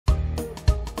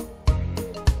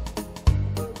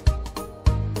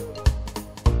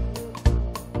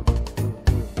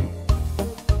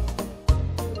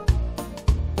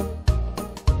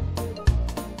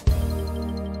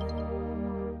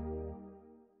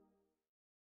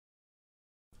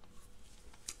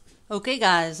Okay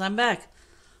guys, I'm back.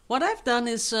 What I've done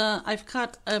is I've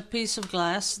cut a piece of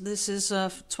glass. This is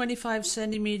 25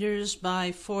 centimeters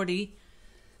by 40,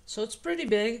 so it's pretty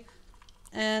big.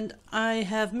 And I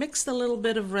have mixed a little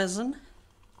bit of resin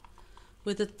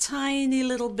with a tiny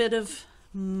little bit of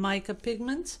mica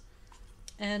pigment.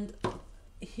 And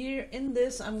here in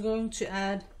this I'm going to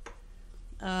add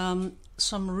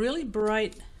some really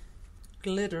bright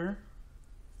glitter,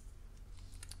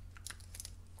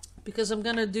 because I'm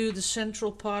gonna do the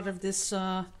central part of this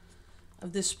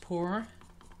pour.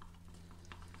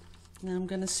 Now I'm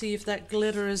gonna see if that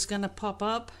glitter is gonna pop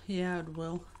up. Yeah, it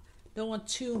will. Don't want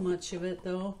too much of it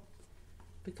though,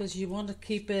 because you want to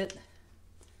keep it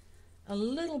a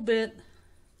little bit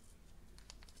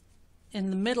in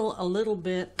the middle, a little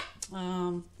bit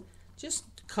just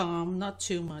calm, not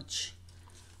too much.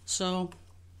 So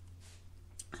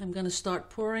I'm gonna start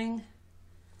pouring.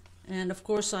 And of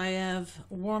course I have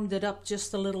warmed it up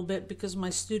just a little bit because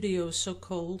my studio is so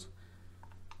cold.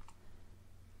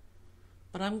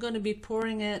 But I'm going to be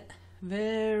pouring it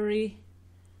very,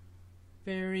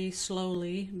 very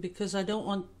slowly because I don't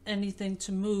want anything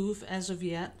to move as of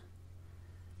yet.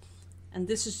 And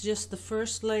this is just the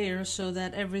first layer so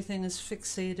that everything is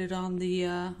fixated on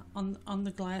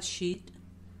the glass sheet.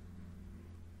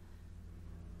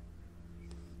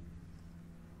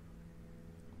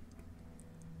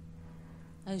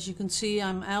 As you can see,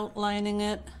 I'm outlining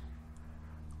it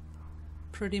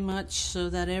pretty much so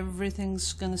that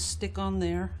everything's going to stick on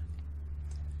there.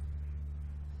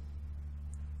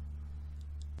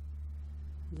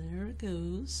 There it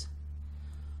goes.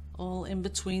 All in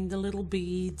between the little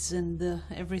beads and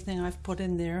everything I've put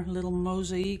in there, little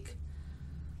mosaic.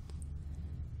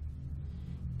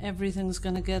 Everything's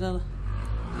going to get a...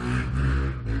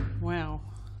 Wow,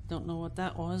 don't know what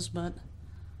that was, but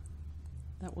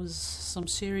that was some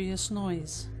serious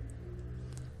noise.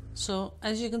 So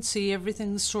as you can see,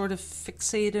 everything's sort of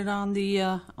fixated on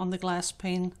the glass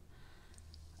pane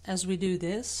as we do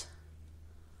this.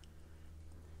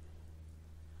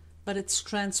 But it's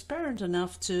transparent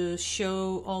enough to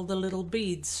show all the little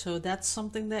beads. So that's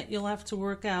something that you'll have to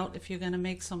work out if you're going to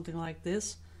make something like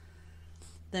this.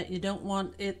 That you don't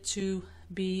want it to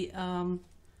be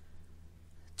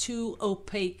too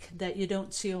opaque that you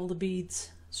don't see all the beads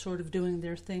sort of doing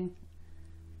their thing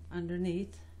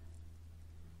underneath.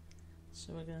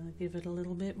 So we're going to give it a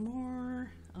little bit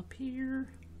more up here.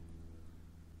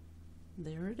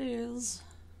 There it is.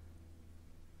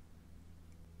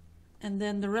 And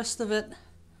then the rest of it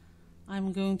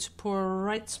I'm going to pour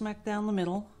right smack down the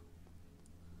middle.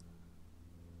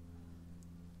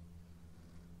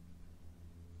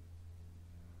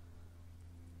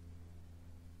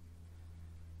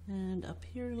 And up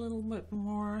here a little bit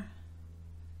more.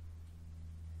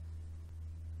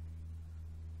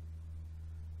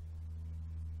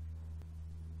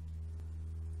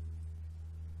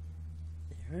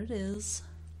 There it is.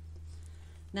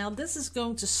 Now this is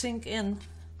going to sink in,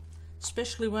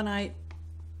 especially when I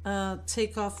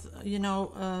take off,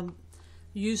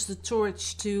 use the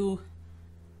torch to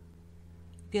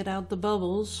get out the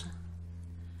bubbles.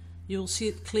 You'll see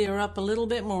it clear up a little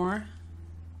bit more.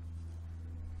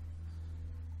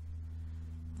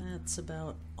 That's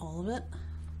about all of it.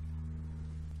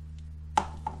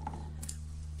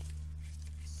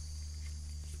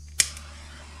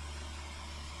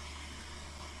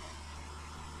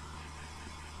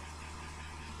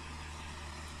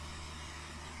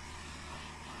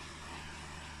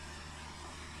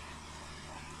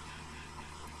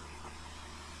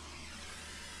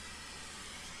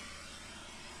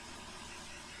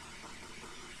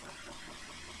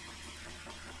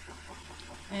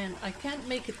 And I can't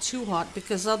make it too hot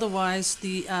because otherwise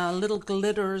the little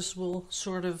glitters will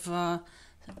sort of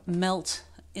melt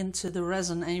into the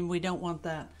resin, and we don't want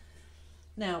that.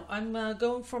 Now I'm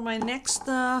going for my next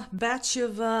batch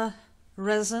of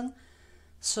resin,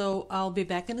 so I'll be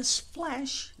back in a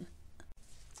flash.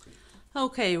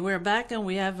 Okay, we're back and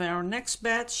we have our next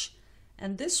batch,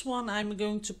 and this one I'm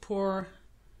going to pour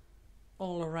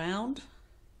all around,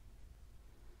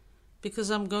 because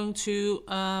I'm going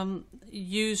to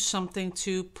use something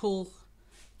to pull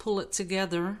it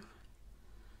together.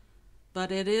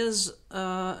 But it is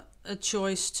a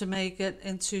choice to make it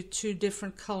into two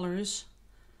different colors.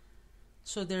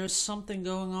 So there's something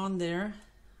going on there.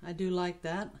 I do like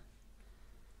that.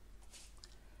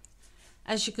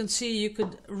 As you can see, you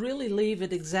could really leave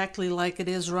it exactly like it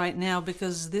is right now,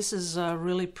 because this is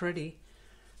really pretty.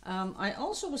 I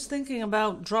also was thinking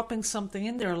about dropping something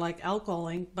in there like alcohol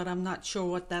ink, but I'm not sure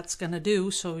what that's going to do,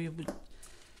 so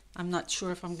I'm not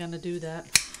sure if I'm going to do that.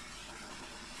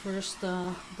 First,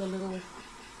 the little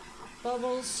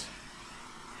bubbles.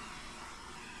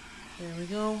 There we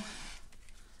go.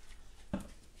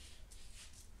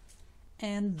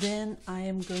 And then I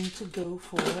am going to go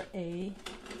for a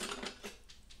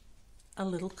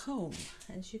little comb,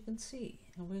 as you can see,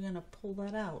 and we're going to pull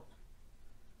that out.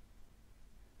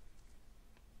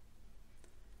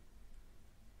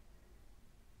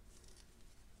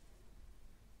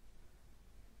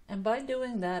 And by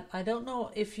doing that, I don't know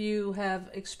if you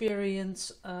have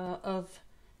experience of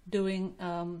doing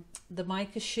the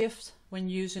mica shift when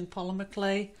using polymer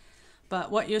clay, but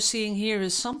what you're seeing here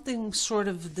is something sort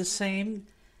of the same.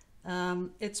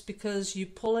 It's because you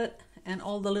pull it and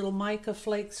all the little mica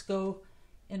flakes go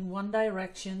in one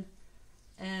direction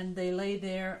and they lay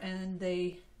there and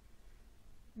they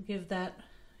give that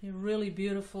really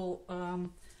beautiful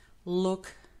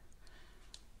look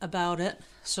about it.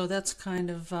 So that's kind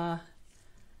of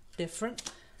different.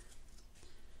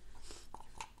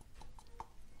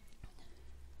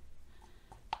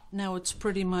 Now it's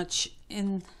pretty much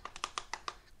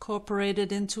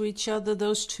incorporated into each other,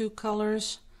 those two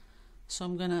colors. So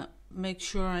I'm gonna make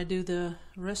sure I do the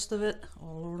rest of it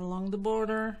all along the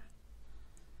border.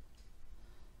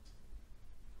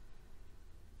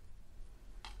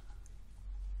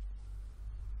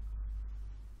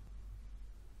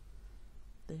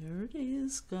 There it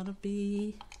is. Gotta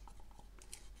be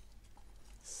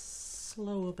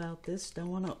slow about this. Don't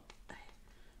want to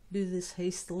do this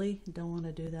hastily. Don't want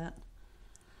to do that.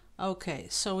 Okay,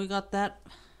 so we got that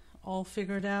all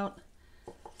figured out.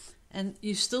 And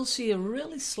you still see a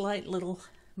really slight little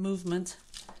movement.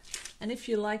 And if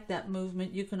you like that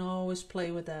movement, you can always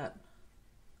play with that.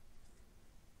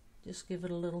 Just give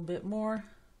it a little bit more.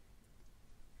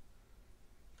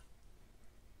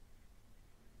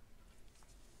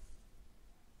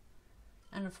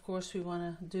 And of course we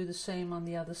want to do the same on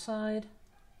the other side.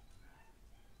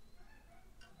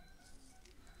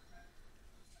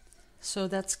 So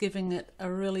that's giving it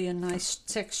a really nice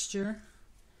texture.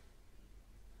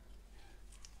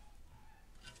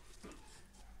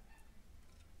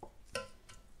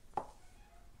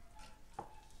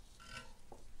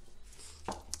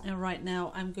 And right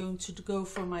now I'm going to go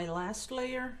for my last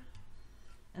layer,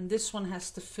 and this one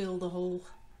has to fill the whole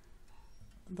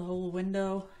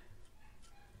window.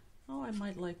 Oh, I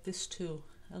might like this too,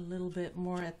 a little bit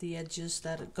more at the edges,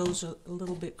 that it goes a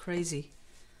little bit crazy.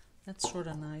 That's sort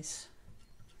of nice.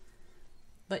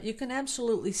 But you can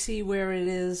absolutely see where it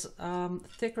is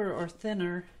thicker or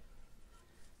thinner.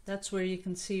 That's where you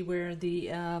can see where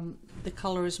the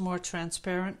color is more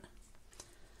transparent.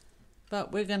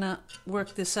 But we're gonna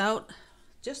work this out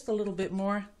just a little bit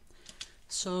more.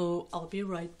 So I'll be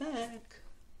right back.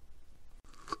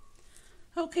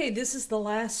 Okay, this is the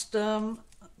last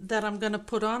that I'm gonna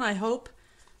put on, I hope.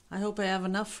 I have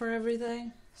enough for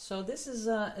everything. So this is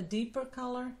a deeper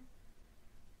color,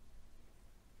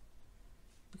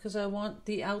 because I want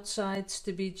the outsides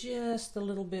to be just a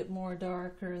little bit more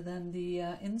darker than the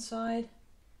inside.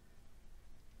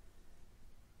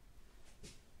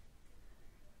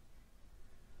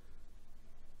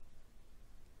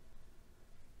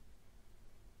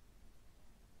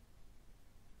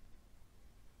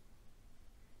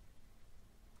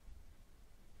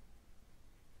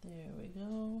 There we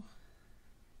go.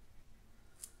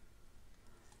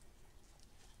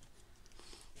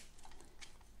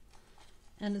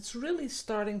 And it's really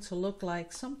starting to look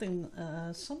like something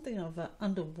of an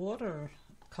underwater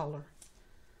color.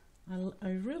 I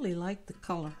really like the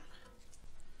color.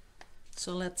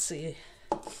 So let's see.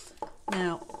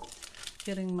 Now,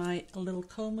 getting my little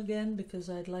comb again, because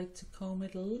I'd like to comb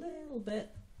it a little bit.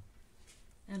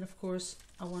 And of course,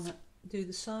 I want to do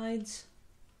the sides,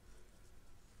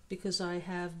 because I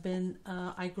have been,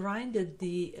 I grinded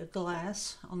the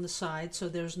glass on the side, so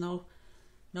there's no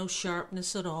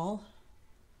sharpness at all.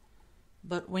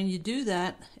 But when you do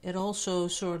that, it also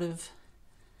sort of,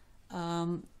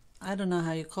 I don't know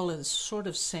how you call it, it's sort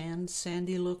of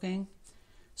sandy looking.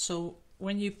 So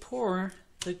when you pour,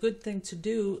 the good thing to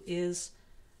do is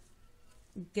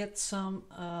get some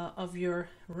of your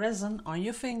resin on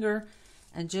your finger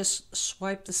and just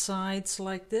swipe the sides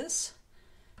like this,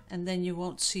 and then you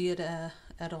won't see it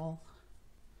at all.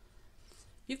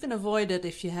 You can avoid it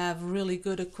if you have really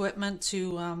good equipment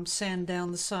to sand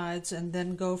down the sides, and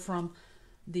then go from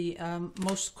the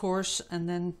most coarse and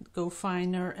then go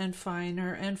finer and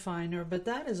finer and finer, but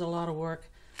that is a lot of work,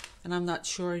 and I'm not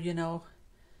sure, you know,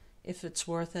 if it's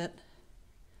worth it.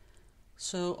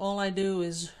 So all I do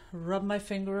is rub my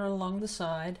finger along the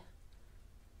side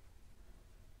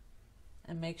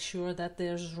and make sure that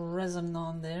there's resin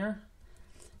on there.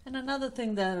 And another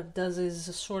thing that it does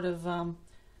is sort of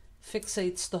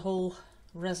fixates the whole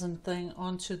resin thing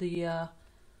onto the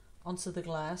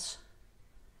glass.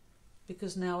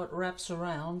 because now it wraps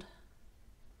around.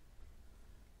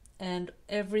 And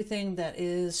everything that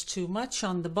is too much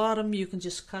on the bottom, you can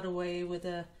just cut away with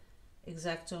a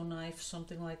X-Acto knife,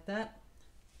 something like that.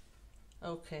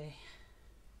 Okay,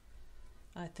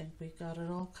 I think we got it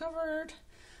all covered.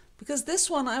 Because this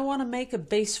one, I want to make a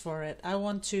base for it. I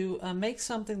want to make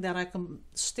something that I can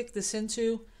stick this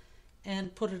into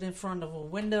and put it in front of a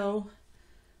window.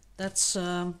 That's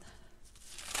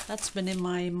been in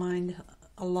my mind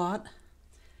a lot.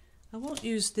 I won't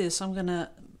use this. I'm gonna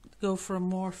go for a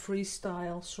more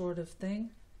freestyle sort of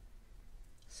thing.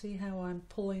 See how I'm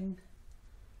pulling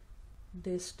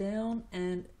this down,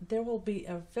 and there will be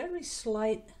a very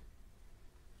slight,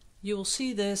 you will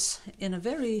see this in a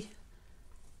very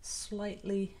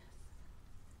slightly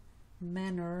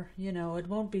manner, you know, it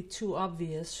won't be too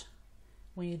obvious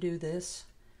when you do this,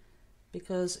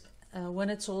 because when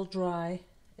it's all dry,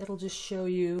 it'll just show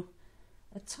you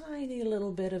a tiny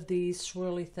little bit of these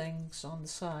swirly things on the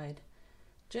side,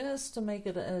 just to make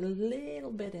it a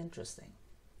little bit interesting.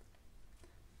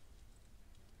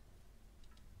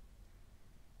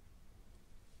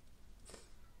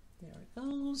 There it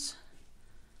goes.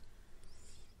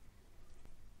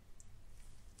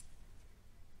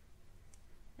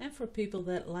 And for people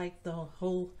that like the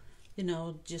whole, you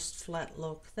know, just flat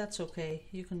look, that's okay.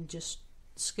 You can just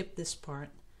skip this part.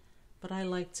 But I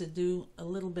like to do a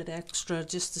little bit extra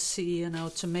just to see, you know,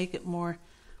 to make it more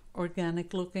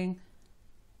organic looking.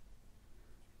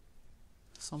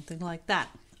 Something like that.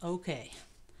 Okay.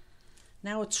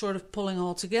 Now it's sort of pulling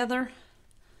all together.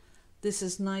 This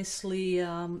is nicely,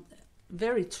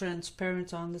 very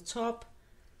transparent on the top.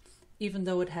 Even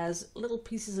though it has little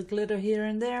pieces of glitter here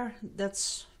and there,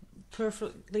 that's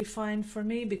perfectly fine for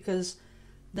me, because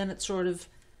then it sort of,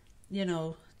 you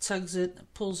know, tugs it,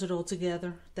 pulls it all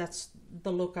together. That's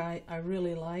the look I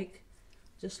really like.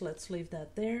 Just let's leave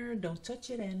that there. Don't touch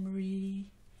it, Annemarie.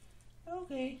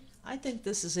 Okay, I think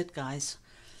this is it, guys.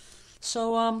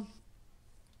 So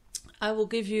I will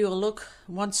give you a look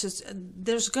once it's,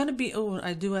 there's going to be, oh,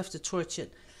 I do have to torch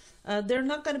it. There are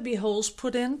not going to be holes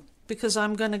put in, because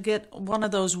I'm going to get one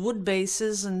of those wood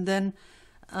bases and then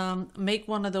make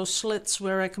one of those slits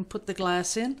where I can put the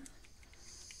glass in.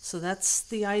 So that's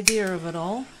the idea of it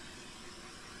all.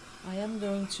 I am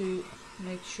going to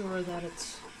make sure that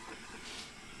it's,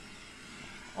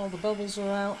 all the bubbles are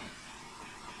out.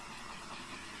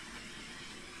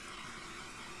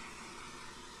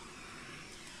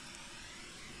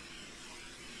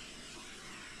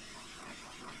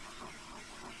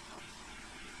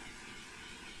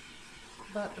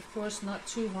 But of course not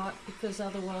too hot, because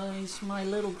otherwise my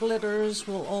little glitters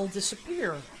will all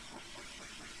disappear.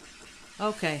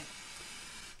 Okay,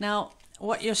 now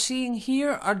what you're seeing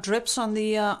here are drips on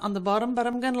the bottom, but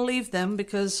I'm going to leave them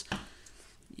because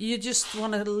you just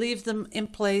want to leave them in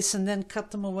place and then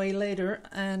cut them away later.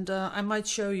 And I might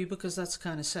show you, because that's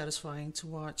kind of satisfying to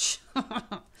watch.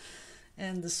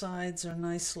 And the sides are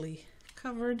nicely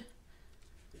covered.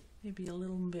 Maybe a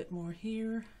little bit more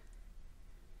here.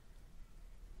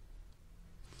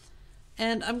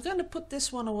 And I'm going to put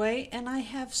this one away, and I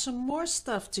have some more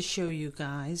stuff to show you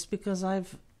guys, because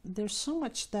there's so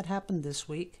much that happened this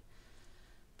week.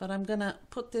 But I'm going to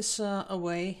put this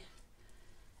away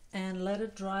and let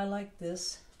it dry like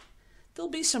this. There'll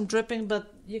be some dripping,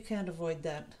 but you can't avoid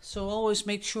that. So always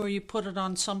make sure you put it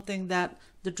on something that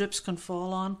the drips can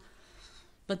fall on.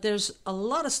 But there's a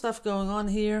lot of stuff going on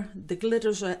here. The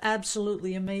glitters are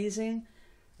absolutely amazing.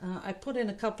 I put in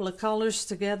a couple of colors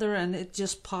together and it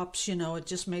just pops, you know, it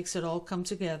just makes it all come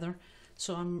together.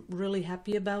 So I'm really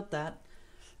happy about that.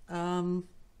 I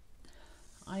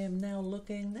am now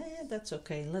looking, that's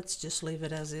okay, let's just leave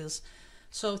it as is.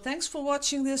 So thanks for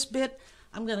watching this bit.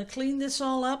 I'm going to clean this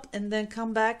all up and then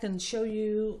come back and show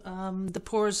you the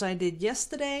pours I did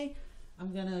yesterday.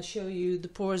 I'm going to show you the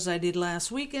pours I did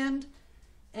last weekend.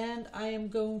 And I am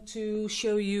going to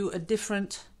show you a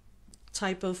different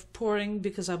type of pouring,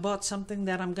 because I bought something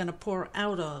that I'm going to pour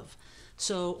out of.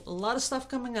 So a lot of stuff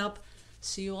coming up.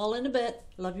 See you all in a bit.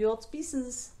 Love you all to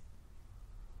pieces.